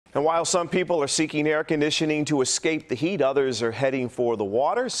And while some people are seeking air conditioning to escape the heat, others are heading for the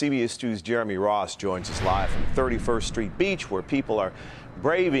water. CBS 2's Jeremy Ross joins us live from 31st Street Beach, where people are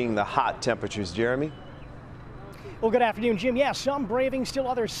braving the hot temperatures. Jeremy? Well, good afternoon, Jim. Yeah, some braving, still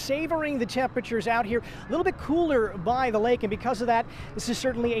others savoring the temperatures out here. A little bit cooler by the lake, and because of that, this is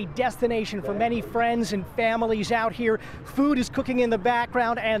certainly a destination for many friends and families out here. Food is cooking in the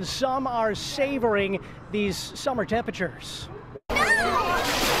background, and some are savoring these summer temperatures.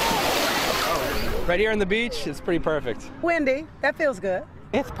 Right here on the beach, it's pretty perfect. Windy, that feels good.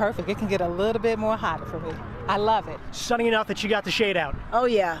 It's perfect. It can get a little bit more hotter for me. I love it. Sunny enough that you got the shade out. Oh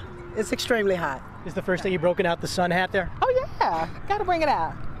yeah, it's extremely hot. Is the first day you've broken out the sun hat there? Oh yeah, gotta bring it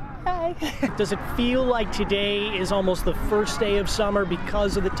out. Hey. Does it feel like today is almost the first day of summer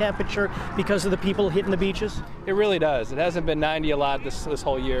because of the temperature, because of the people hitting the beaches? It really does. It hasn't been 90 a lot this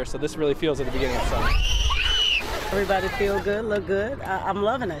whole year, so this really feels at the beginning of summer. Everybody feel good, look good. I'm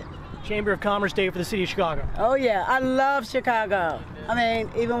loving it. Chamber of Commerce Day for the city of Chicago. Oh yeah, I love Chicago. I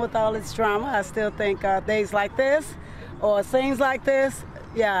mean, even with all its drama, I still think days like this or scenes like this,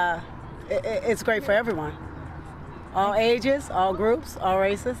 yeah, it's great for everyone. All ages, all groups, all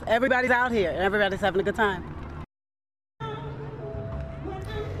races. Everybody's out here and everybody's having a good time.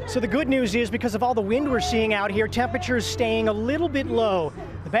 So the good news is, because of all the wind we're seeing out here, temperatures staying a little bit low.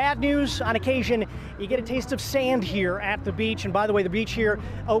 The bad news, on occasion, you get a taste of sand here at the beach. And by the way, the beach here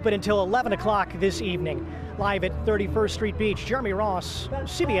open until 11 o'clock this evening. Live at 31st Street Beach, Jeremy Ross,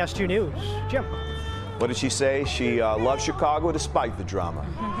 CBS 2 News. Jim. What did she say? She loves Chicago despite the drama.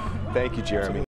 Thank you, Jeremy.